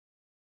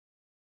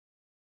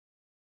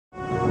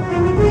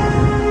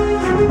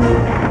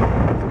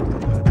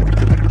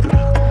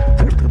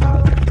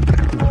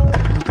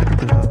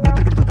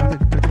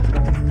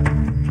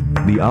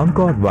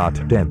Angkor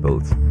Wat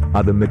temples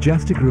are the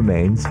majestic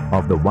remains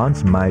of the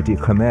once mighty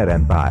Khmer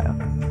Empire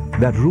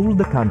that ruled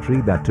the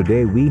country that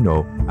today we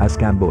know as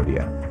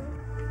Cambodia.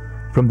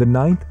 From the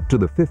 9th to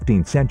the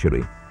 15th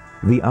century,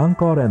 the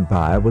Angkor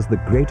Empire was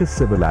the greatest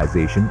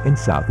civilization in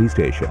Southeast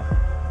Asia,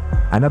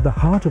 and at the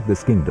heart of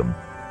this kingdom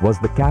was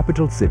the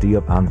capital city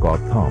of Angkor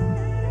Thom.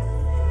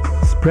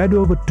 Spread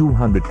over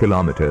 200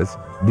 kilometers,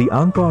 the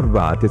Angkor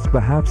Wat is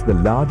perhaps the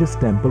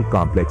largest temple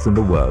complex in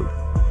the world.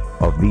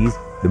 Of these,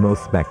 the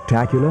most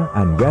spectacular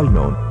and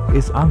well-known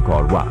is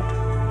Angkor Wat.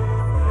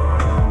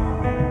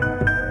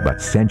 But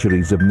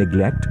centuries of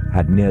neglect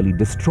had nearly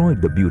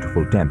destroyed the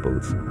beautiful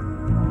temples.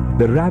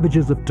 The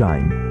ravages of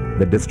time,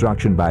 the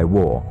destruction by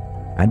war,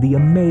 and the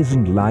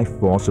amazing life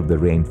force of the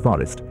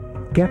rainforest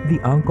kept the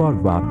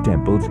Angkor Wat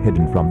temples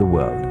hidden from the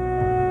world.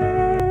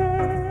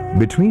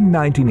 Between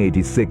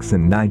 1986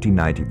 and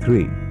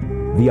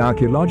 1993, the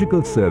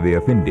Archaeological Survey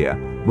of India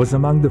was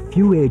among the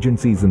few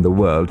agencies in the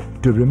world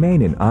to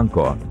remain in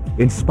Angkor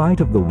in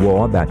spite of the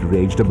war that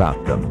raged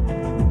about them.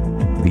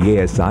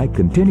 The ASI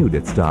continued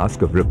its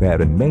task of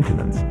repair and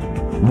maintenance,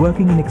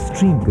 working in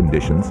extreme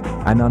conditions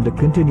and under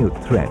continued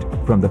threat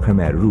from the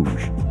Khmer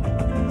Rouge.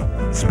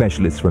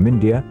 Specialists from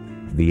India,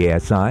 the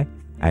ASI,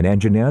 and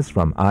engineers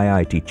from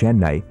IIT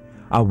Chennai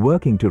are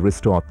working to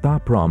restore Ta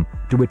Prohm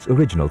to its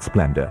original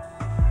splendor.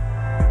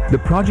 The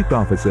project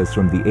officers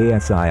from the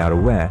ASI are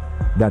aware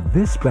that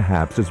this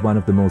perhaps is one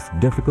of the most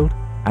difficult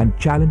and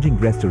challenging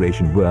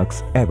restoration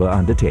works ever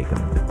undertaken.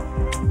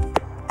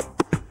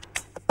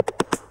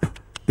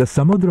 The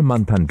Samudra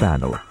Manthan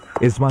panel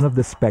is one of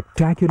the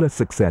spectacular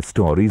success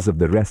stories of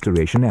the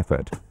restoration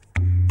effort.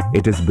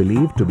 It is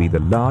believed to be the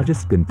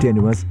largest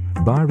continuous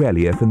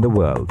bas-relief in the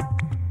world.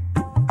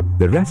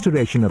 The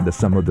restoration of the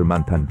Samudra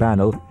Manthan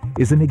panel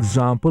is an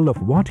example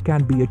of what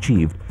can be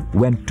achieved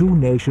when two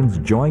nations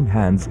join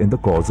hands in the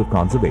cause of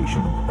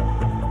conservation.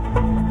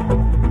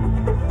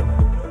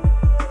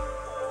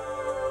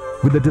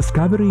 With the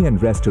discovery and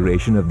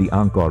restoration of the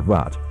Angkor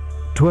Wat,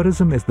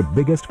 tourism is the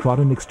biggest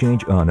foreign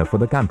exchange earner for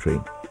the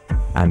country,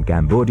 and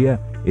Cambodia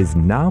is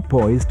now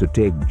poised to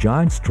take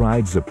giant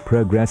strides of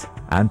progress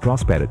and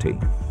prosperity.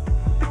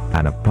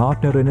 And a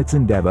partner in its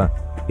endeavor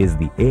is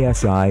the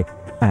ASI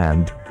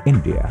and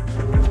India.